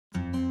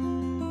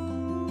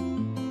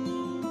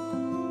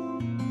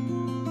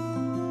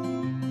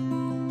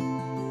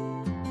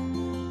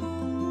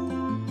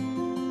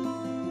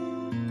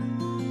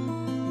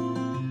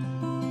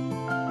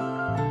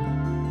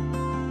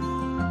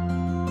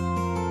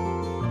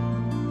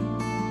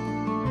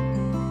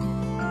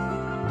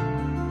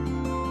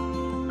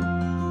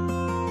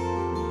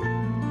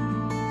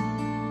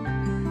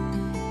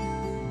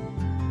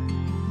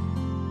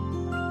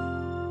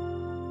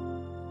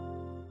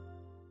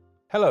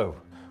Hello,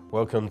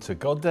 welcome to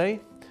God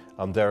Day.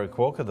 I'm Derek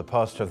Walker, the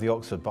pastor of the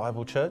Oxford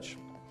Bible Church.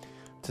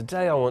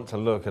 Today I want to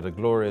look at a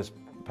glorious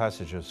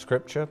passage of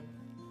Scripture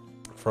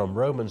from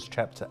Romans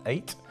chapter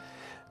 8,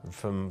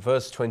 from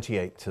verse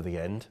 28 to the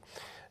end.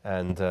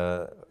 And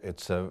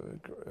it's a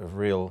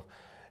real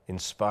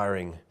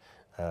inspiring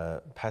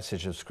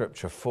passage of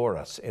Scripture for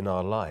us in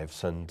our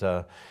lives. And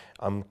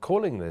I'm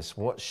calling this,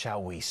 What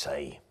Shall We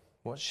Say?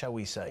 What shall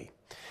we say?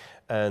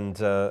 And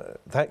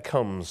that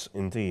comes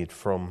indeed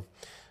from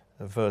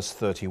verse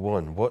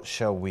 31. What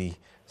shall we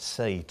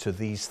say to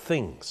these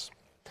things?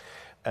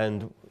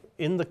 And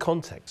in the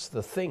context,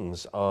 the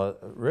things are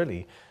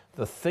really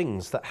the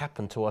things that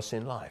happen to us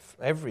in life.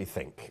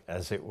 Everything,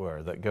 as it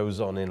were, that goes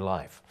on in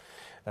life.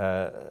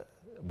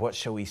 What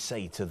shall we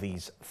say to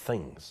these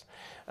things?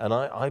 And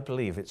I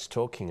believe it's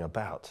talking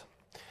about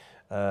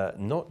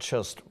not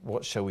just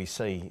what shall we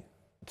say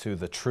to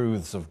the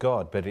truths of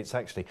God, but it's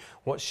actually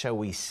what shall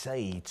we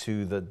say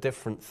to the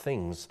different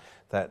things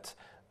that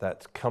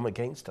come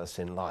against us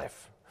in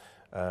life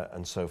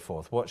and so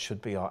forth. What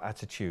should be our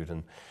attitude?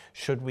 And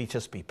should we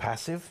just be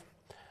passive,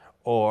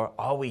 or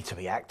are we to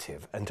be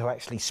active and to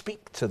actually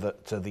speak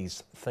to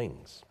these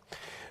things?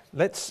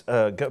 Let's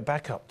go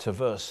back up to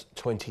verse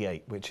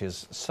 28, which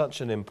is such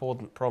an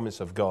important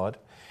promise of God.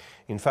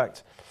 In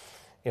fact,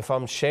 if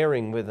I'm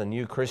sharing with a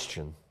new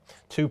Christian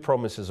two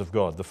promises of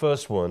God, the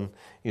first one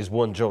is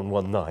 1 John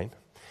 1:9,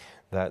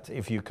 that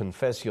if you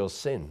confess your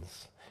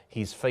sins,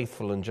 He's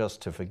faithful and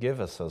just to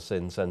forgive us our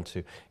sins and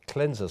to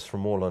cleanse us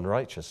from all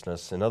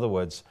unrighteousness. In other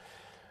words,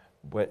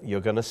 you're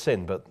going to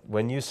sin, but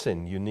when you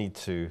sin, you need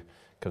to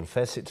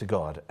confess it to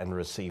God and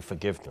receive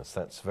forgiveness.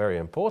 That's very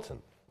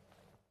important.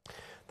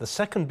 The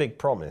second big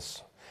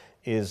promise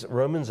is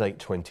Romans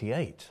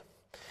 8:28,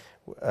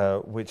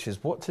 which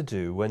is what to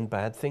do when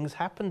bad things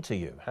happen to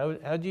you.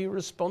 How do you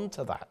respond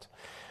to that?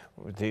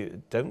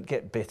 Don't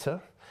get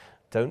bitter.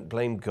 Don't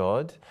blame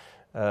God.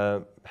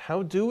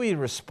 How do we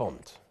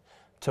respond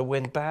to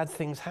when bad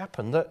things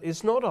happen? That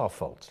is not our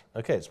fault.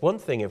 Okay, it's one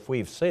thing if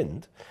we've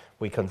sinned,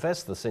 we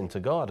confess the sin to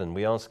God and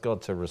we ask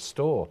God to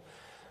restore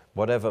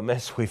whatever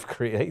mess we've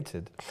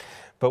created.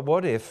 But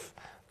what if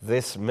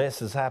this mess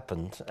has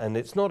happened and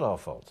it's not our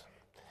fault?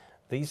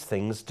 These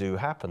things do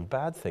happen.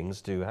 Bad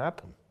things do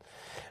happen.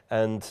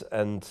 And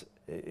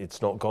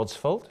it's not God's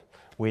fault.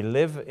 We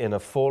live in a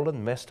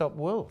fallen, messed up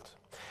world.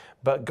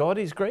 But God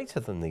is greater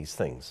than these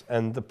things.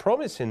 And the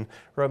promise in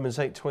Romans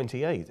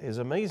 8:28 is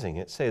amazing.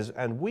 It says,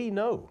 and we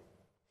know,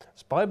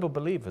 as Bible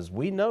believers,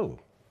 we know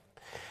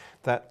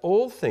that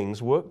all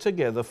things work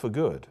together for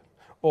good.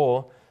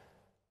 Or,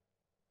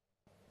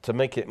 to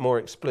make it more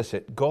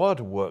explicit, God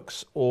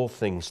works all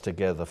things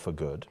together for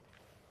good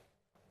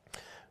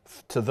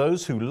to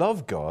those who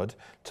love God,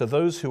 to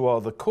those who are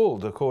the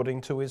called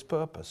according to His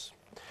purpose.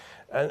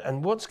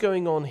 And what's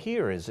going on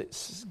here is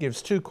it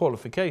gives two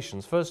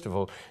qualifications. First of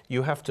all,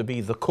 you have to be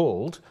the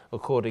called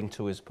according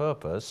to His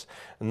purpose,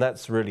 and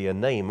that's really a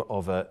name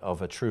of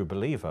a true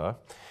believer,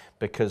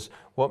 because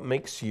what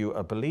makes you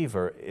a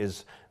believer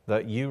is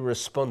that you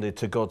responded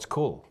to God's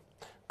call.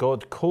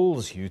 God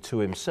calls you to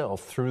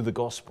Himself through the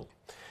gospel.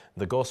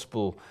 The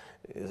gospel,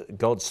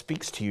 God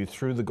speaks to you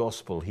through the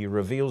gospel. He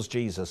reveals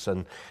Jesus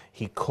and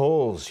He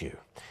calls you.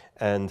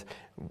 And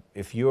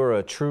if you're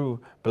a true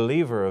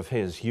believer of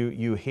His,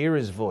 you hear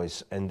His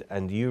voice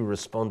and you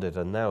responded,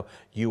 and now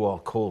you are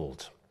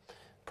called.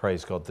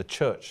 Praise God. The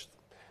church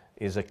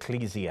is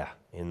ecclesia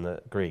in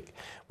the Greek,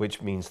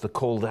 which means the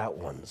called out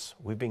ones.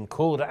 We've been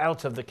called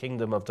out of the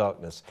kingdom of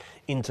darkness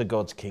into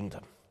God's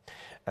kingdom.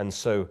 And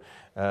so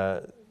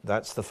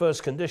that's the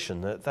first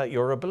condition, that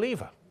you're a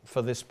believer,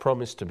 for this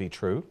promise to be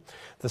true.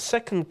 The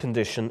second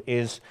condition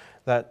is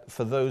that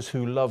for those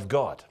who love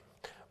God,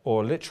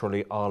 or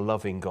literally are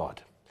loving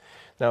God.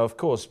 Now, of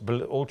course,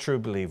 all true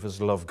believers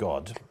love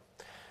God.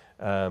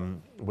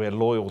 We're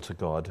loyal to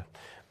God.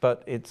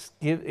 But it's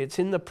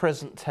in the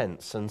present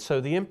tense. And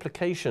so the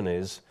implication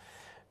is,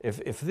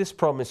 if this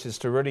promise is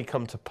to really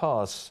come to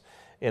pass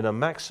in a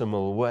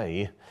maximal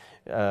way,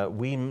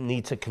 we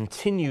need to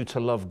continue to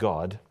love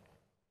God,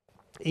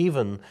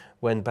 even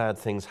when bad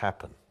things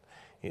happen.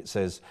 It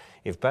says,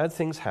 if bad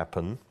things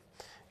happen,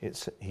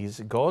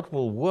 God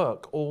will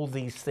work all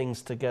these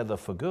things together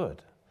for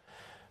good.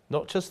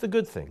 Not just the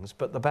good things,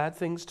 but the bad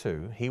things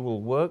too. He will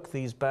work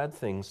these bad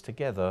things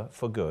together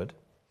for good,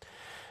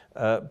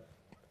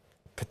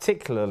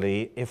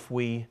 particularly if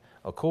we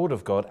are called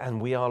of God and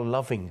we are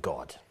loving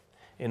God.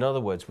 In other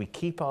words, we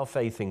keep our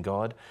faith in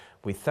God,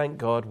 we thank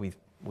God,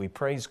 we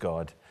praise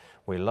God,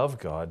 we love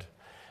God,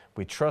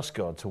 we trust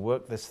God to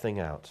work this thing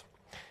out.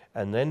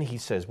 And then He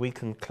says we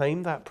can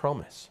claim that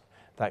promise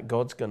that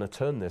God's going to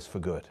turn this for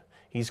good.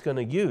 He's going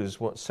to use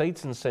what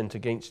Satan sent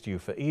against you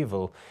for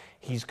evil,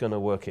 He's going to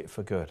work it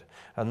for good.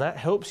 And that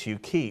helps you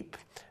keep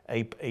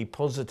a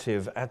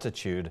positive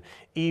attitude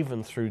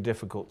even through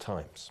difficult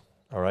times.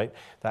 All right?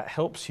 That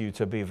helps you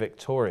to be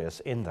victorious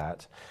in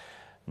that,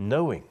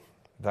 knowing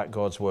that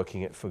God's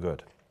working it for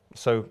good.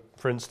 So,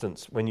 for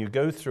instance, when you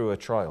go through a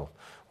trial,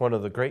 one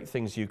of the great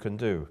things you can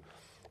do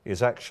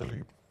is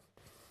actually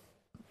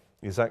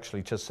is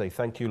actually just say,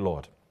 thank you,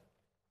 Lord.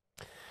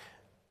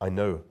 I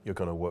know you're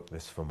going to work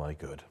this for my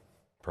good.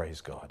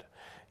 Praise God.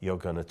 You're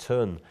going to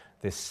turn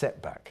this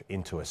setback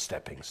into a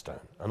stepping stone.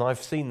 And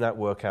I've seen that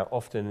work out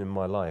often in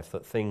my life,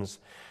 that things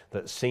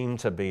that seem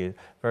to be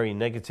very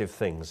negative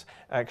things,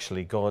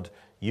 actually God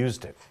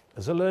used it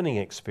as a learning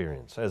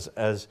experience,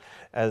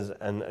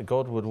 and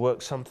God would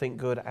work something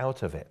good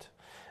out of it.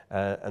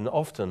 And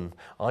often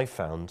I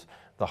found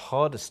the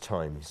hardest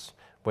times,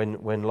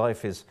 when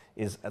life is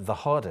the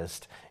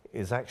hardest,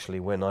 is actually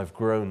when I've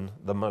grown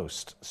the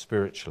most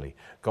spiritually.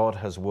 God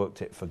has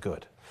worked it for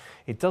good.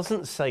 It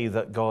doesn't say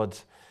that God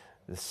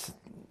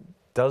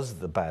does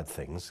the bad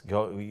things.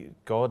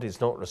 God is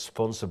not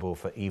responsible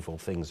for evil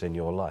things in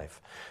your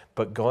life,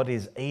 but God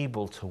is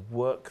able to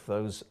work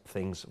those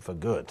things for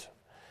good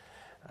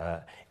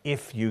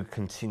if you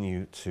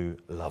continue to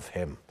love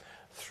him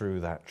through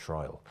that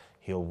trial.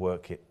 He'll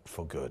work it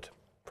for good.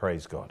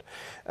 Praise God.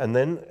 And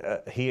then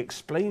he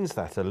explains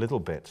that a little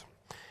bit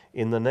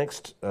in the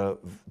next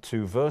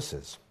 2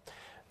 verses.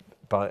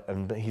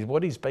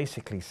 What he's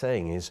basically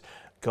saying is,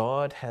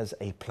 God has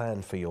a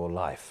plan for your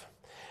life,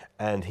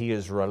 and he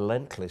is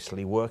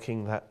relentlessly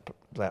working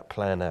that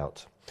plan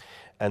out.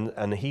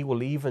 And he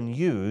will even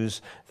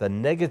use the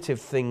negative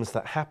things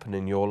that happen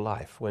in your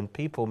life when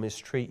people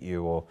mistreat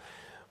you,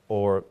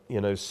 or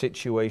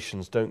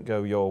situations don't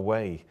go your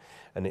way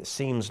and it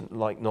seems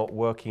like not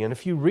working. And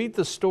if you read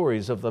the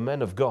stories of the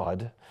men of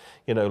God,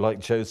 like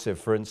Joseph,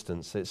 for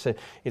instance,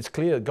 it's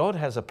clear God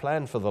has a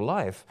plan for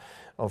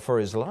for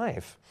his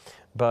life,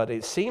 but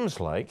it seems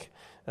like,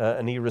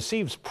 and he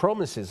receives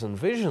promises and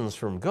visions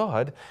from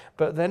God,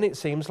 but then it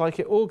seems like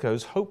it all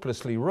goes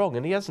hopelessly wrong,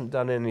 and he hasn't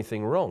done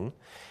anything wrong,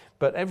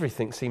 but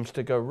everything seems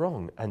to go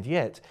wrong. And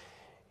yet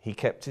he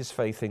kept his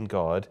faith in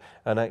God,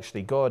 and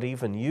actually God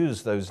even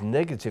used those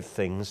negative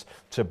things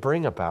to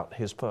bring about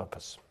his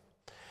purpose.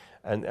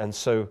 And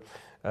so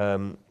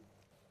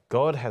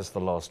God has the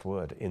last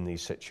word in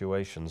these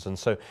situations. And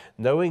so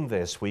knowing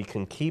this, we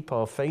can keep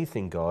our faith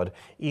in God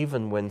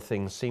even when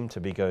things seem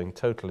to be going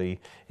totally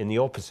in the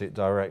opposite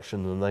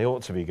direction than they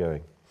ought to be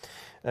going.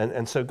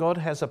 And so God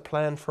has a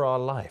plan for our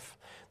life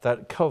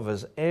that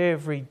covers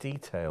every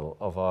detail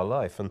of our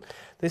life. And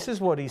this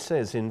is what he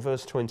says in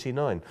verse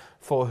 29.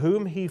 For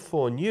whom he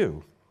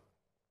foreknew,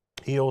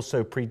 he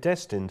also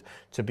predestined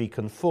to be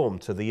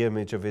conformed to the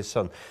image of his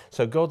Son.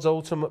 So God's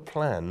ultimate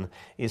plan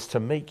is to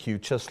make you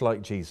just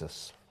like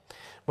Jesus.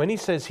 When he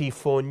says he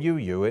foreknew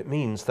you, it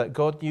means that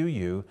God knew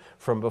you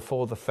from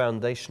before the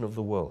foundation of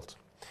the world.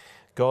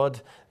 God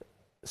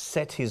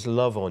set his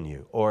love on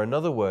you, or in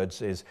other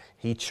words, is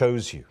he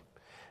chose you.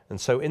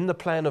 And so in the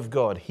plan of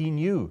God, he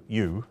knew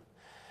you,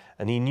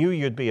 and he knew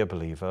you'd be a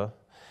believer,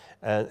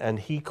 and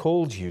he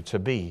called you to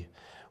be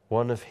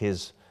one of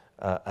his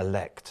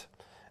elect.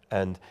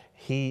 And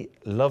he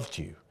loved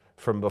you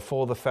from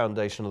before the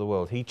foundation of the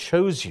world. He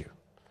chose you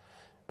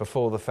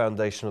before the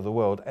foundation of the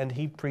world, and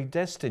he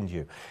predestined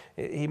you.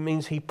 It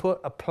means he put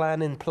a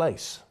plan in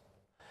place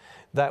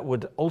that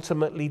would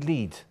ultimately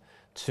lead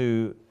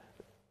to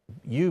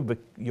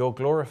your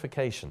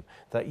glorification,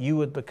 that you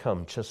would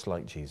become just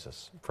like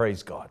Jesus.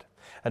 Praise God.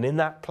 And in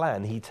that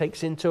plan, he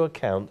takes into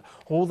account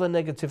all the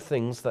negative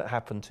things that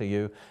happen to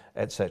you,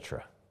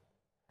 etc.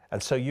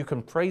 And so you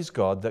can praise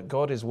God that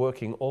God is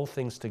working all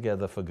things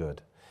together for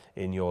good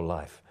in your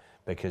life,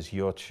 because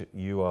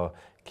you are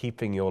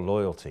keeping your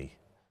loyalty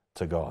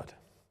to God.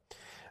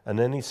 And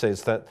then he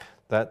says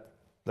that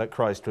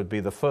Christ would be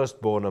the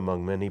firstborn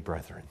among many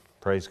brethren.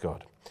 Praise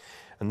God.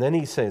 And then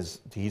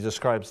he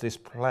describes this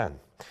plan.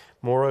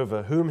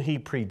 Moreover, whom he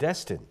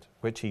predestined,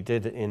 which he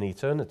did in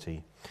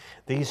eternity,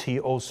 these he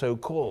also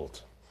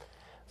called.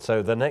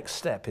 So the next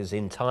step is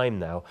in time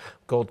now.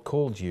 God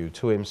called you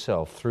to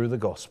himself through the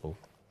gospel.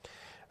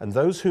 And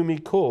those whom he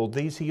called,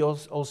 these he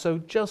also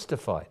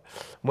justified.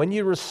 When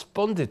you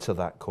responded to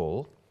that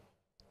call,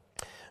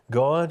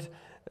 God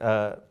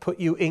put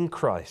you in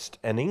Christ,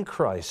 and in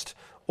Christ,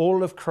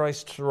 all of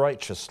Christ's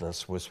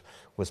righteousness was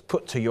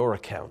put to your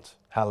account.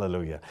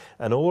 Hallelujah.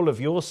 And all of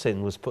your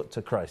sin was put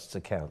to Christ's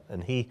account,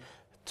 and he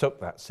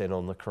took that sin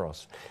on the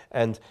cross.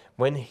 And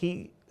when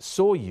he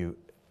saw you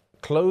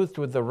clothed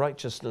with the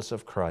righteousness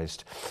of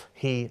Christ,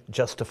 he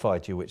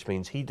justified you, which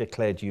means he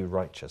declared you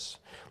righteous.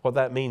 What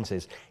that means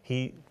is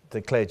he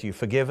declared you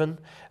forgiven,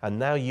 and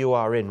now you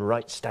are in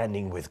right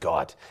standing with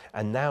God,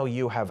 and now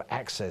you have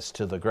access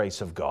to the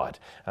grace of God,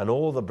 and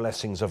all the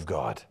blessings of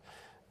God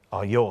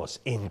are yours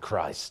in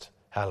Christ.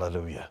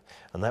 Hallelujah.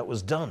 And that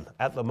was done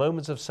at the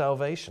moment of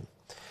salvation.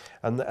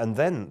 And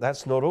then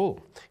that's not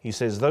all. He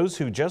says, those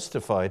who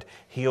justified,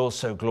 he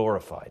also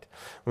glorified.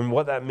 And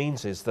what that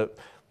means is that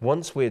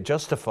once we're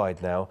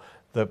justified now,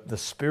 the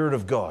Spirit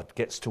of God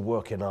gets to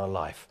work in our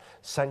life,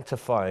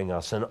 sanctifying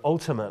us, and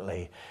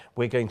ultimately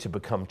we're going to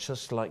become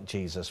just like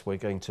Jesus. We're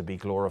going to be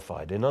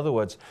glorified. In other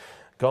words,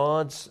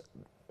 God's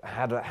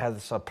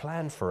has a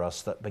plan for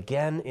us that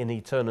began in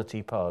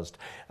eternity past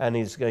and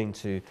is going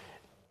to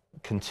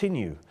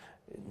continue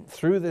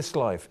through this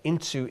life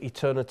into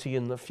eternity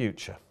in the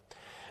future.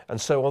 And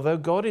so although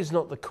God is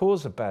not the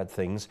cause of bad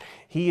things,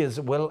 he is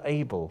well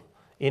able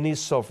in his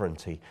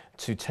sovereignty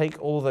to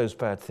take all those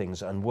bad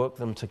things and work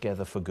them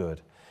together for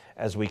good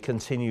as we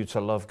continue to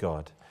love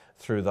God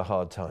through the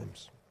hard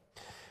times.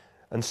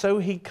 And so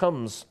he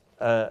comes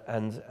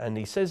and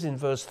he says in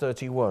verse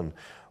 31,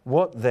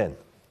 what then?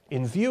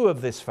 In view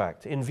of this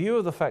fact, in view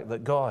of the fact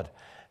that God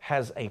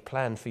has a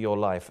plan for your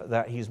life,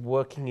 that he's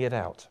working it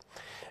out,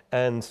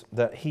 and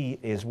that he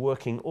is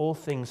working all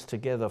things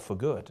together for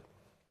good,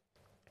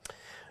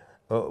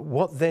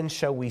 what then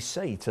shall we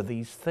say to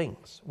these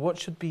things? What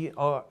should be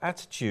our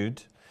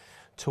attitude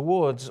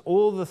towards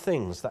all the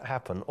things that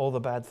happen, all the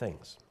bad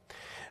things?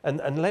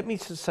 And let me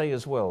say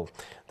as well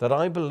that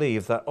I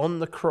believe that on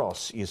the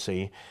cross, you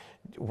see,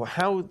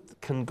 how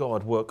can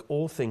God work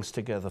all things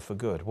together for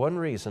good? One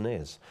reason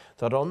is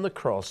that on the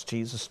cross,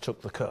 Jesus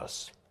took the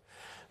curse.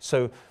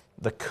 So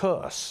the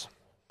curse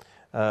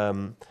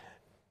was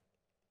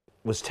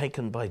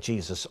taken by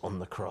Jesus on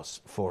the cross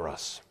for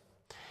us.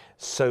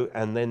 So,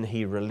 and then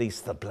he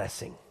released the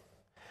blessing.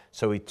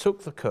 So he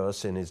took the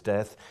curse in his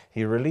death,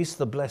 he released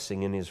the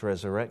blessing in his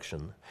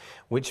resurrection,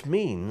 which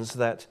means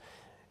that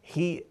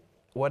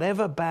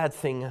whatever bad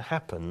thing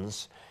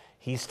happens,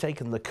 he's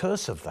taken the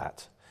curse of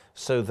that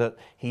so that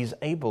he's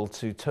able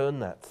to turn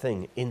that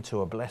thing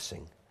into a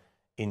blessing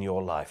in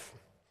your life.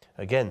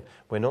 Again,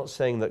 we're not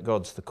saying that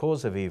God's the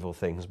cause of evil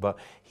things, but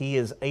he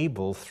is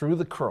able through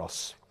the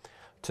cross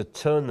to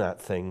turn that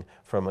thing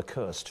from a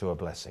curse to a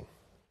blessing.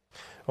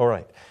 All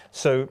right,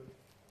 so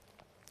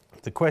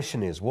the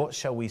question is, what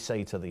shall we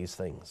say to these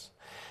things?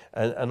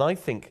 And I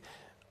think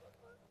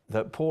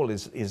that Paul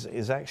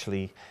is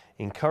actually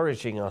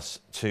encouraging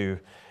us to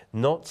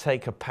not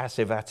take a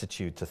passive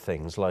attitude to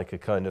things, like a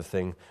kind of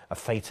thing, a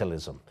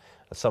fatalism.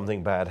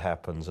 Something bad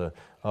happens,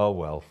 oh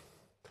well,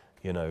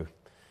 you know,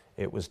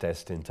 it was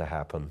destined to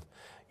happen,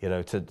 you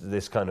know, to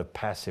this kind of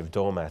passive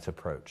doormat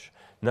approach.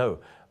 No,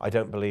 I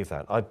don't believe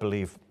that. I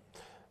believe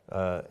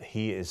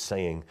he is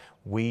saying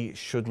we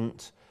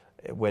shouldn't,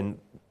 when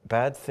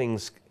bad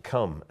things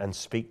come and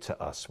speak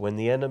to us, when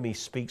the enemy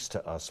speaks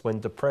to us, when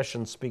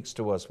depression speaks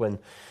to us, when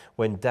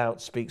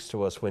doubt speaks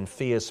to us, when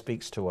fear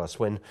speaks to us,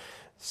 when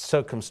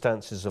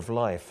circumstances of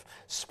life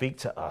speak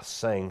to us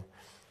saying,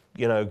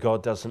 you know,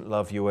 God doesn't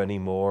love you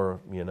anymore,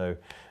 you know,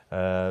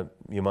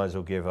 you might as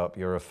well give up,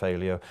 you're a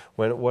failure.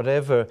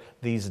 Whatever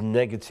these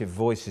negative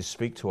voices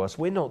speak to us,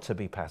 we're not to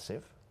be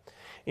passive.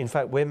 In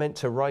fact, we're meant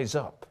to rise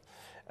up.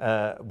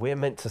 We're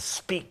meant to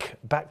speak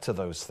back to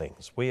those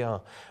things. We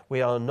are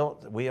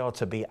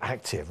to be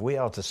active. We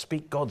are to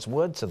speak God's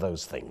word to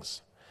those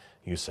things,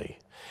 you see.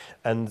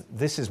 And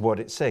this is what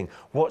it's saying.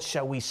 What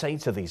shall we say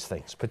to these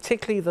things,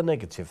 particularly the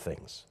negative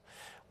things?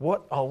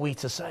 What are we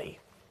to say?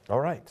 All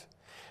right,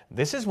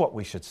 this is what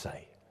we should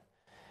say.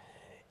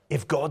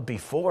 If God be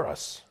for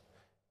us,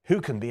 who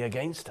can be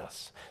against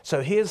us?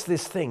 So here's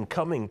this thing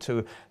coming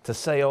to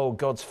say, oh,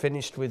 God's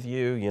finished with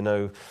you. You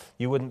know,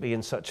 you wouldn't be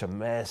in such a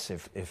mess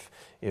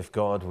if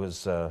God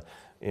was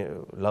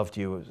loved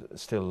you,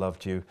 still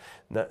loved you.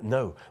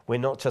 No, we're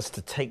not just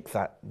to take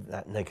that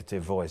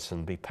negative voice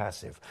and be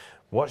passive.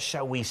 What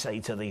shall we say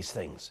to these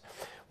things?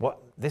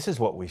 This is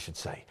what we should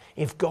say.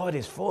 If God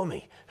is for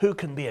me, who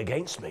can be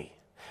against me?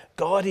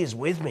 God is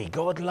with me.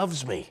 God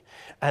loves me.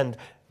 And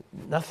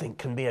nothing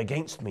can be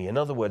against me. In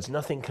other words,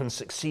 nothing can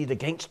succeed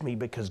against me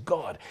because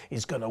God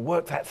is going to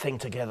work that thing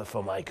together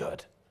for my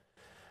good.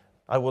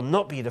 I will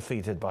not be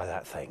defeated by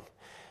that thing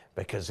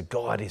because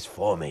God is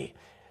for me.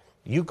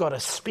 You've got to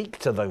speak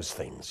to those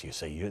things, you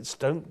see.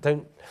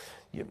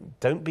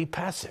 Don't be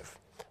passive.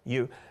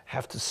 You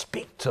have to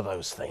speak to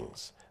those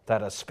things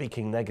that are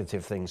speaking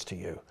negative things to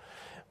you.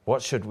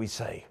 What should we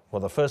say? Well,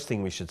 the first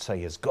thing we should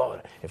say is,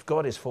 God, if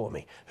God is for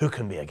me, who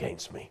can be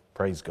against me?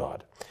 Praise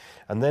God.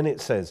 And then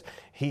it says,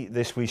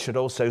 we should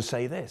also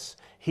say this,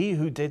 he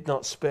who did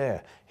not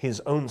spare his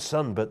own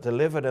son, but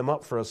delivered him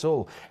up for us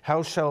all,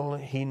 how shall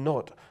he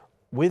not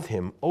with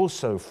him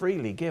also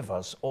freely give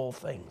us all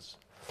things?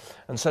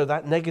 And so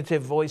that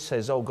negative voice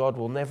says, oh, God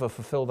will never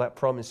fulfill that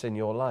promise in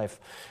your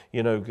life.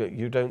 You know,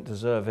 you don't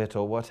deserve it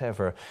or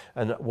whatever.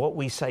 And what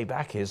we say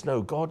back is,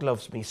 no, God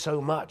loves me so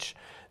much.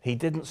 He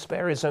didn't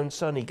spare his own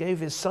son. He gave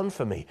his son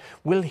for me.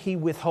 Will he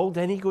withhold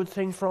any good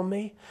thing from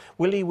me?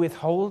 Will he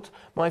withhold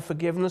my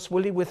forgiveness?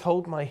 Will he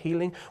withhold my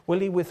healing? Will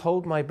he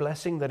withhold my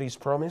blessing that he's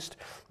promised?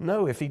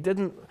 No, if he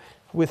didn't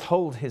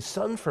withhold his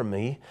son from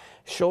me,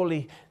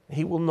 surely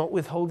he will not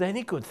withhold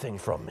any good thing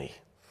from me.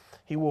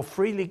 He will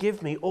freely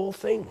give me all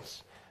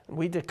things.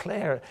 We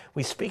declare,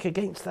 we speak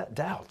against that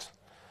doubt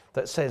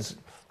that says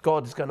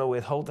God is going to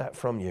withhold that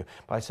from you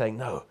by saying,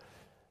 no,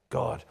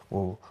 God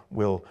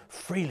will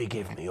freely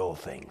give me all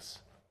things.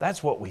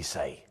 That's what we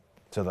say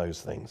to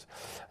those things.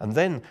 And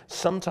then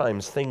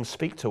sometimes things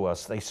speak to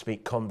us, they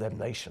speak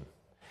condemnation.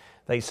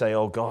 They say,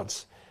 oh,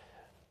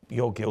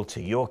 you're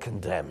guilty, you're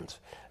condemned.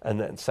 And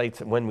then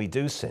Satan, when we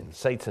do sin,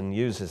 Satan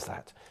uses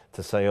that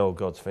to say, oh,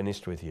 God's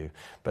finished with you.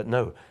 But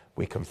no,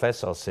 we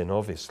confess our sin,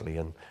 obviously,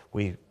 and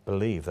we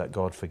believe that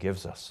God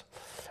forgives us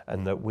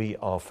and that we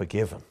are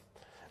forgiven.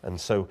 And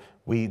so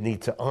we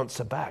need to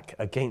answer back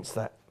against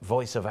that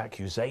voice of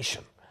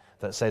accusation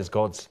that says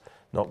God's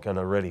not going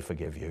to really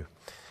forgive you.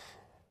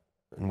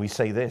 And we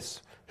say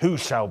this, who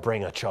shall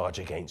bring a charge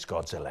against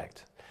God's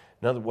elect?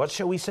 Now, what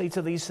shall we say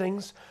to these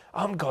things?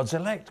 I'm God's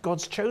elect.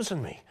 God's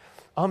chosen me.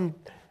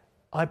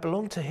 I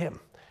belong to him.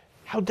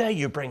 How dare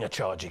you bring a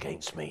charge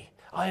against me?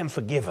 I am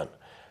forgiven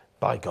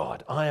by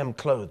God. I am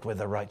clothed with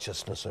the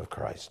righteousness of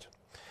Christ.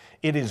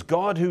 It is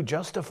God who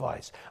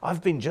justifies.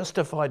 I've been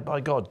justified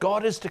by God.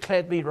 God has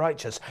declared me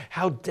righteous.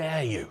 How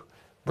dare you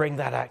bring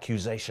that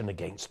accusation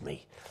against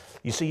me?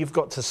 You see, you've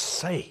got to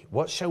say,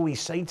 what shall we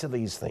say to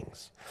these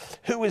things?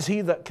 Who is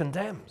he that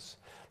condemns?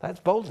 That's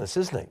boldness,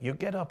 isn't it? You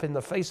get up in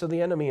the face of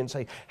the enemy and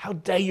say, how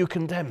dare you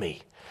condemn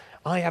me?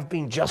 I have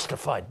been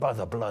justified by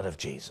the blood of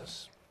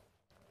Jesus.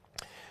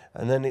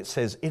 And then it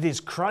says, it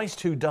is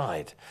Christ who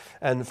died,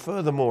 and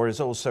furthermore is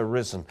also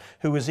risen,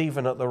 who is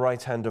even at the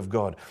right hand of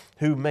God,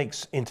 who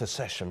makes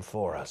intercession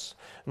for us.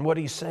 And what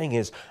he's saying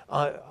is,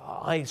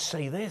 I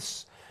say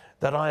this,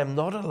 that I am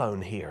not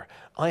alone here.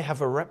 I have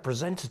a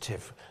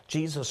representative,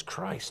 Jesus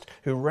Christ,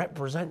 who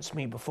represents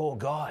me before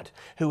God,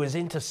 who is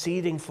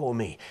interceding for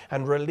me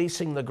and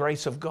releasing the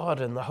grace of God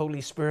and the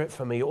Holy Spirit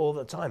for me all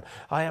the time.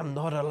 I am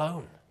not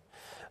alone,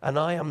 and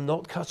I am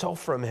not cut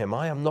off from him.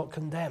 I am not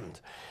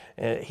condemned.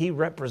 He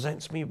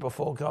represents me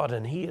before God,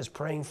 and he is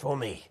praying for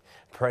me.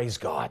 Praise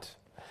God.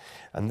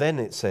 And then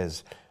it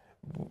says,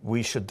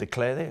 we should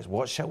declare this.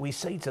 What shall we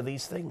say to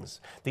these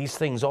things? These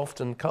things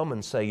often come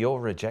and say,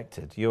 you're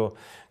rejected.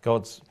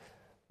 God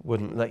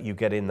wouldn't let you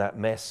get in that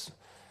mess.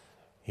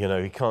 You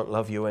know, he can't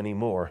love you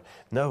anymore.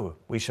 No,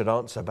 we should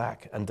answer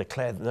back and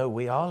declare, no,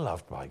 we are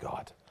loved by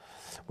God.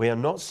 We are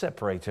not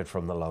separated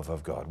from the love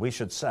of God. We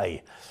should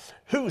say,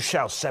 who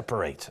shall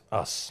separate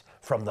us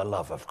from the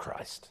love of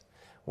Christ?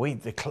 We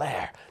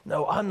declare,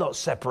 no, I'm not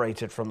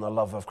separated from the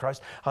love of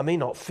Christ. I may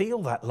not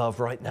feel that love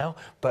right now,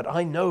 but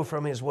I know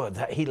from his word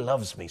that he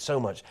loves me so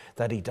much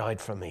that he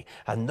died for me.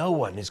 And no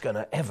one is going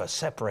to ever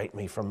separate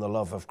me from the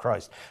love of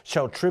Christ.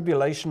 Shall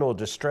tribulation or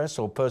distress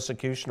or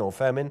persecution or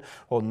famine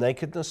or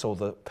nakedness or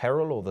the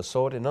peril or the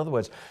sword? In other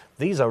words,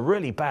 these are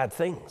really bad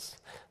things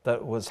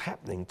that was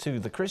happening to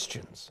the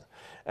Christians.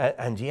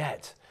 And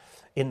yet,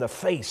 in the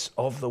face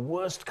of the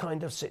worst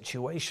kind of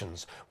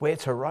situations, we're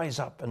to rise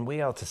up and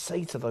we are to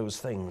say to those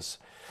things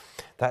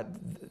that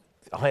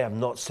I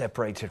am not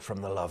separated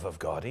from the love of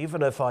God.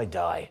 Even if I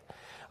die,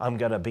 I'm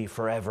going to be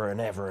forever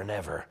and ever and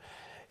ever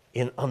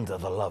under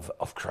the love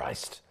of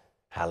Christ.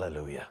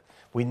 Hallelujah.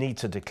 We need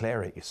to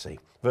declare it, you see.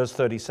 Verse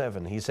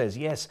 37, he says,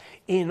 yes,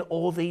 in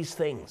all these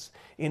things,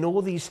 in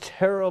all these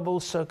terrible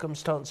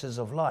circumstances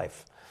of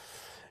life,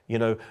 you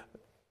know,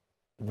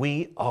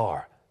 we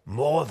are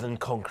more than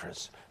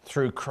conquerors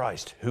through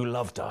Christ who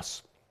loved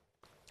us.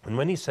 And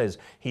when he says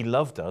he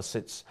loved us,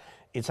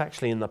 it's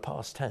actually in the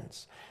past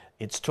tense.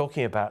 It's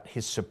talking about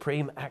his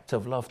supreme act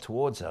of love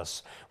towards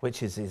us,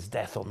 which is his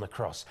death on the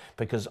cross.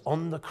 Because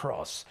on the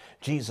cross,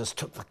 Jesus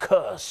took the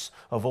curse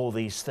of all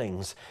these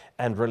things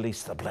and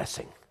released the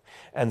blessing.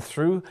 And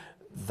through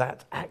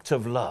that act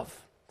of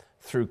love,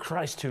 through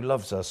Christ who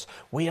loves us,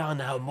 we are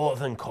now more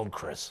than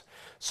conquerors.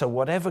 So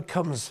whatever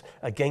comes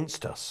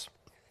against us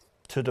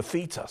to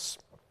defeat us,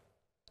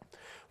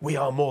 we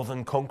are more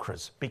than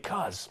conquerors,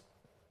 because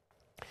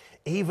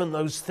even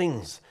those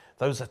things,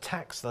 those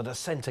attacks that are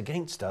sent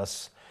against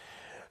us,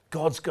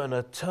 God's going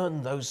to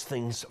turn those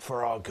things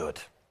for our good.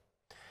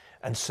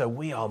 And so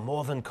we are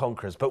more than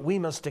conquerors, but we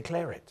must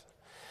declare it.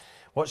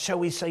 What shall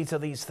we say to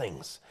these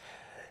things?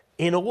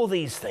 In all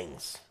these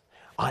things,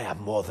 I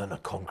am more than a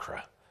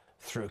conqueror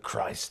through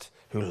Christ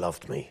who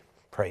loved me.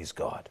 Praise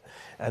God.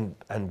 And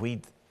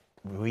we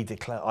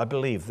declare, I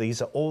believe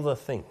these are all the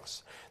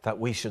things that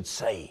we should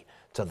say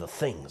to the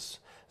things,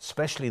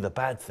 especially the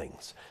bad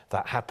things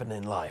that happen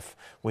in life.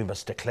 We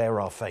must declare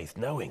our faith,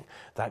 knowing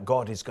that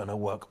God is going to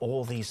work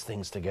all these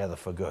things together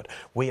for good.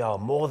 We are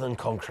more than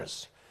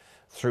conquerors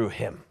through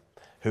him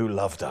who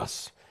loved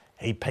us.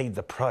 He paid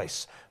the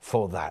price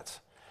for that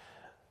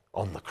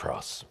on the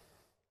cross.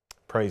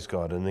 Praise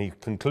God. And he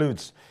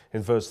concludes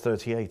in verse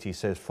 38, he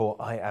says, for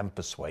I am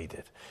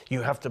persuaded.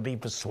 You have to be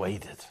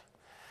persuaded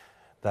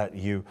that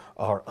you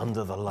are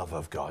under the love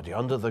of God, you're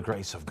under the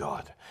grace of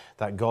God,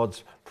 that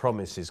God's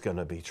promise is going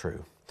to be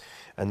true.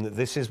 And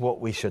this is what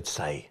we should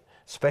say,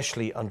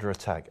 especially under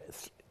attack,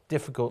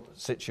 difficult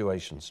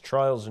situations,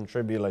 trials and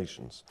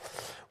tribulations.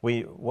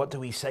 What do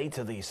we say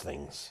to these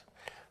things?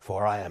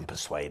 For I am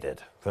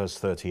persuaded, verse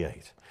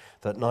 38,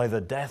 that neither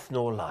death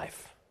nor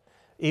life,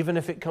 even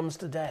if it comes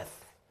to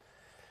death,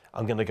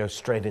 I'm going to go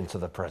straight into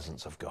the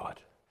presence of God.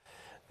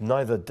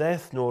 Neither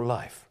death nor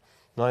life,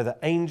 neither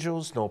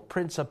angels nor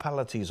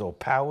principalities or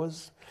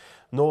powers,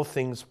 nor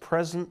things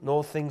present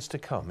nor things to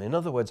come. In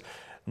other words,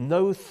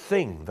 no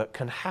thing that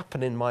can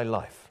happen in my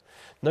life,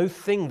 no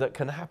thing that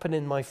can happen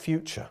in my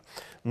future,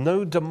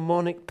 no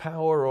demonic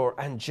power or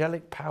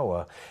angelic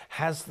power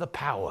has the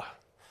power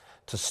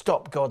to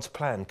stop God's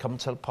plan come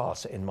to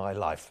pass in my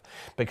life.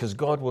 Because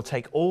God will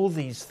take all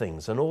these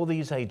things and all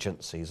these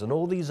agencies and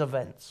all these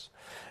events.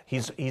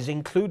 He's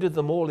included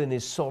them all in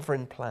his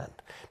sovereign plan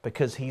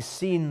because he's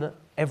seen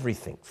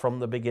everything from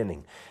the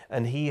beginning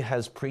and he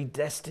has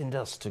predestined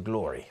us to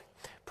glory.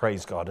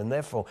 Praise God. And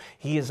therefore,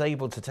 he is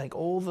able to take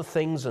all the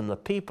things and the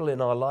people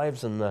in our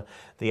lives and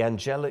the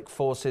angelic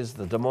forces,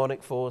 the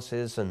demonic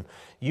forces, and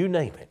you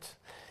name it.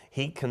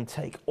 He can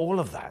take all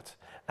of that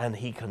and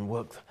he can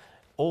work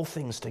all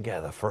things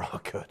together for our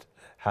good.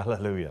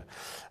 Hallelujah.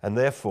 And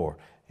therefore,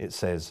 it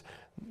says,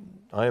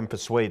 I am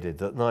persuaded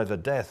that neither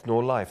death,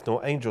 nor life,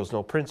 nor angels,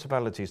 nor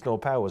principalities, nor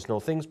powers, nor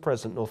things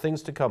present, nor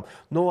things to come,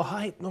 nor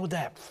height, nor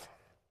depth,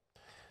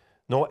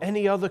 nor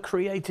any other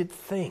created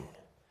thing.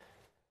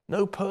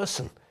 No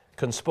person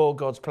can spoil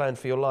God's plan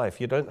for your life.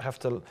 You don't have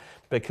to,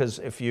 because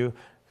if you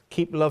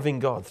keep loving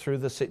God through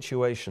the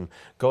situation,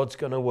 God's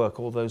going to work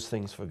all those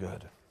things for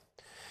good.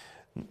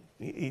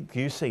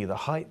 You see, the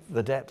height,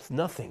 the depth,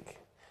 nothing.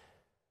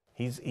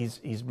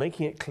 He's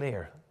making it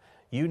clear.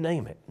 You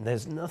name it.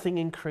 There's nothing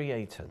in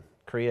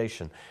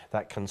creation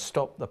that can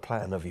stop the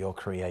plan of your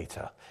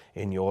Creator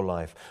in your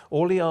life.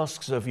 All he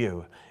asks of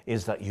you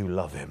is that you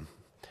love him,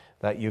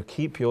 that you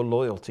keep your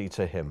loyalty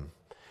to him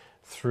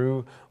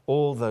through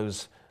all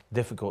those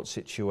difficult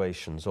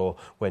situations, or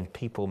when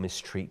people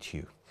mistreat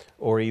you,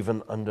 or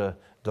even under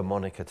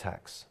demonic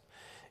attacks.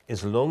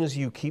 As long as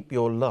you keep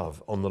your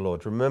love on the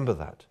Lord, remember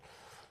that.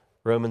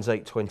 Romans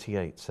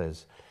 8:28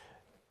 says,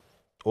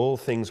 all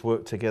things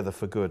work together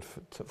for good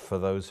for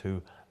those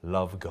who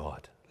love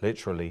God.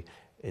 Literally,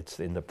 it's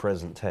in the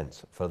present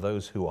tense, for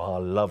those who are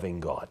loving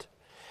God.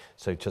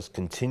 So just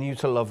continue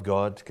to love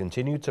God,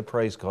 continue to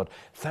praise God,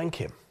 thank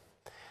him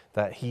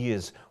that he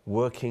is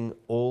working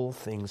all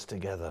things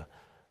together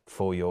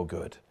for your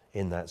good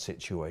in that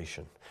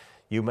situation.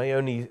 You may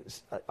only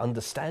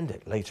understand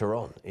it later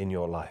on in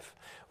your life,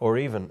 or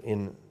even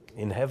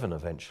in heaven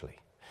eventually.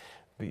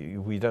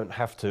 We don't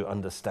have to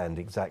understand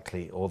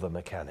exactly all the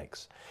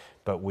mechanics,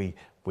 but we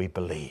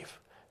believe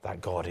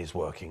that God is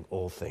working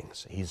all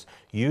things. He's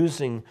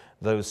using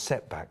those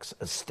setbacks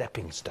as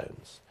stepping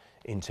stones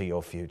into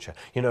your future.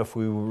 You know, if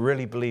we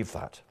really believe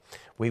that,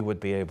 we would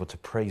be able to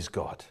praise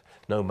God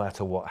no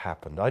matter what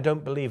happened. I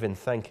don't believe in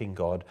thanking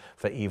God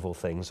for evil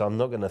things. I'm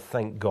not going to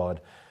thank God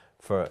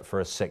for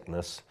a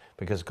sickness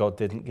because God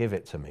didn't give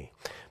it to me.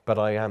 But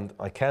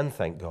I can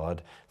thank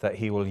God that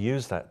he will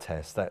use that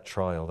test, that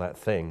trial, that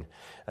thing,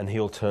 and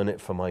he'll turn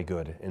it for my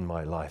good in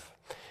my life.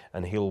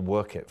 And he'll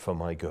work it for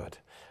my good.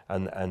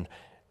 And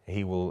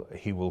he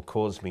will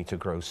cause me to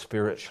grow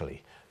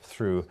spiritually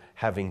through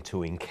having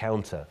to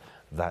encounter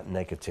that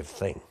negative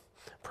thing.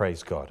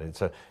 Praise God.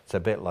 It's a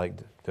bit like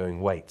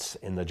doing weights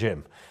in the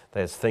gym.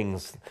 There's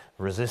things,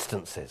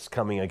 resistances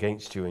coming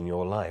against you in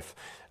your life,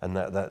 and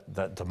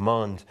that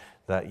demand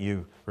that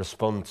you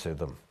respond to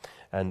them.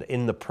 And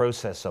in the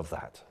process of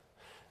that,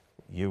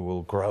 you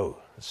will grow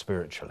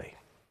spiritually.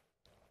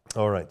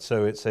 All right,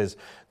 so it says,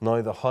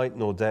 neither height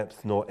nor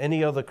depth nor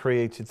any other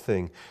created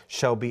thing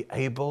shall be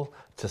able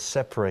to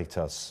separate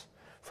us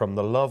from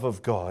the love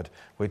of God,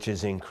 which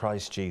is in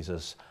Christ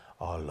Jesus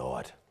our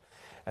Lord.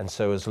 And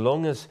so as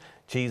long as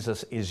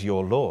Jesus is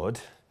your Lord,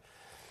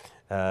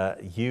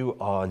 you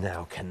are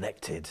now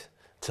connected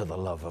to the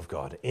love of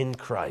God. In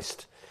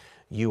Christ,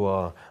 you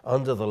are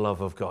under the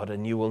love of God,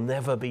 and you will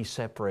never be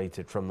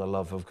separated from the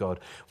love of God,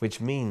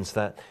 which means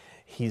that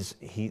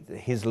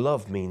his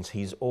love means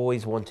he's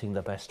always wanting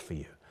the best for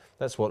you.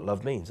 That's what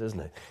love means, isn't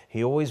it?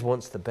 He always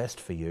wants the best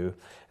for you,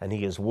 and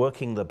he is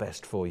working the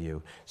best for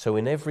you. So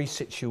in every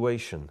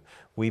situation,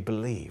 we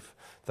believe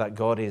that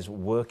God is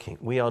working.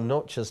 We are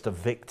not just a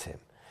victim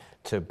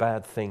to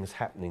bad things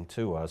happening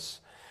to us.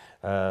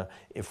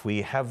 If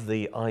we have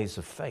the eyes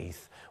of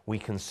faith, we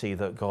can see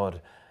that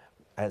God,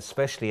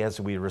 especially as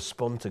we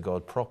respond to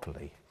God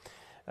properly,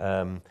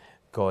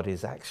 God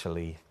is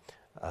actually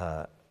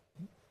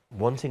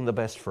wanting the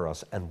best for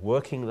us and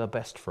working the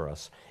best for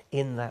us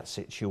in that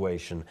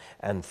situation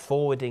and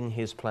forwarding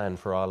his plan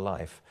for our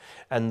life.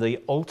 And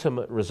the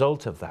ultimate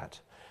result of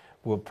that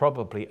will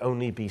probably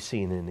only be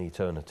seen in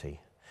eternity.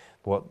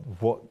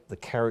 What the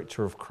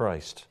character of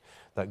Christ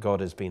that God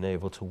has been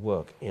able to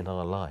work in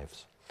our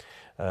lives.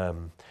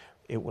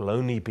 It will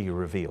only be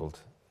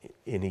revealed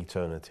in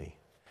eternity.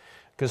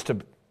 Because to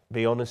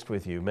be honest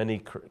with you, many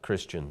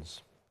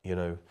Christians,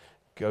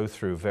 go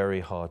through very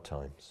hard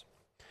times.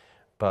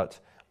 But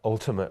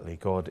ultimately,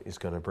 God is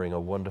going to bring a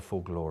wonderful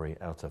glory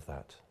out of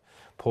that.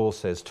 Paul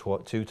says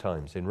two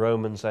times, in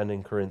Romans and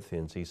in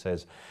Corinthians, he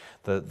says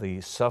that the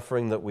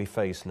suffering that we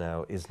face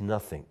now is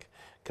nothing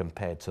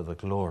compared to the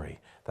glory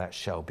that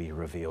shall be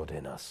revealed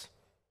in us.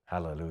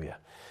 Hallelujah.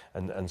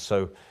 And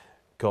so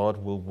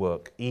God will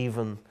work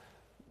even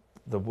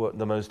the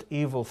most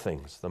evil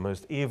things, the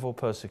most evil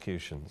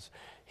persecutions.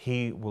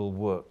 He will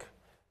work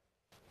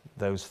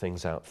those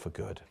things out for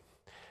good.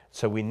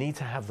 So we need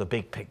to have the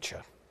big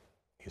picture,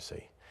 you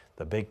see.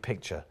 The big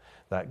picture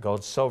that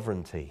God's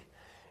sovereignty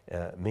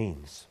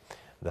means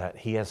that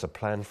he has a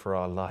plan for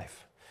our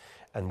life.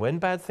 And when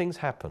bad things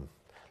happen,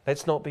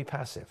 let's not be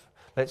passive.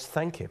 Let's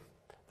thank him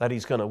that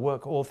he's going to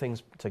work all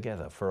things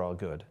together for our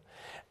good.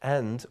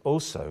 And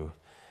also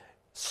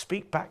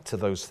speak back to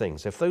those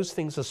things. If those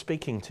things are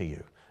speaking to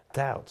you,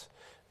 doubt,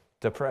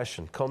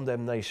 depression,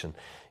 condemnation,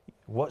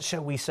 what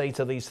shall we say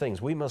to these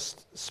things? We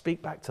must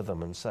speak back to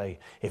them and say,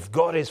 if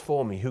God is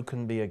for me, who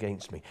can be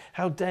against me?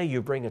 How dare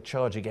you bring a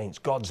charge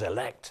against God's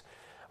elect?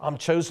 I'm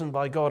chosen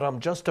by God. I'm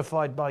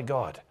justified by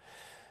God.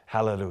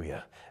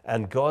 Hallelujah.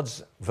 And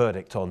God's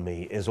verdict on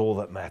me is all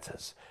that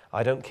matters.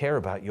 I don't care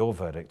about your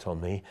verdict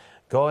on me.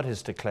 God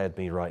has declared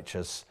me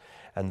righteous,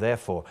 and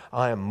therefore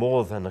I am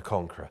more than a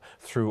conqueror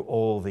through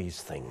all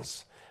these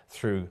things,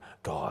 through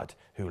God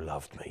who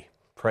loved me.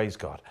 Praise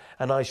God.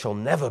 And I shall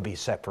never be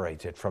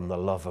separated from the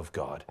love of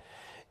God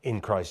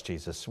in Christ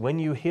Jesus. When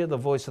you hear the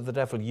voice of the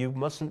devil, you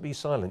mustn't be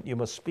silent. You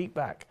must speak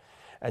back,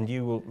 and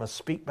must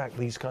speak back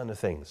these kind of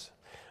things.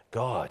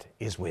 God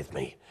is with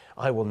me.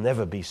 I will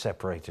never be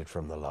separated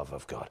from the love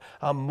of God.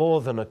 I'm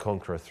more than a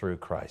conqueror through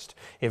Christ.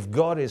 If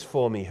God is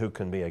for me, who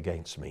can be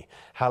against me?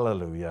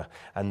 Hallelujah.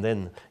 And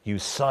then you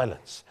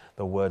silence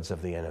the words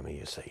of the enemy,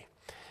 you see.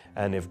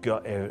 And if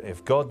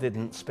God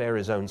didn't spare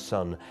his own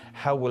son,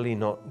 how will he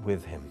not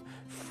with him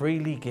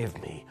freely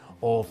give me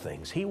all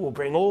things? He will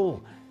bring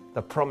all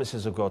the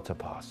promises of God to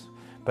pass.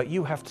 But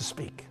you have to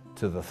speak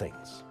to the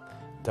things.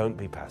 Don't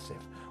be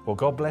passive. Well,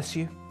 God bless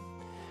you.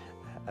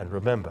 And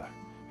remember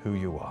who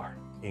you are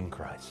in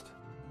Christ.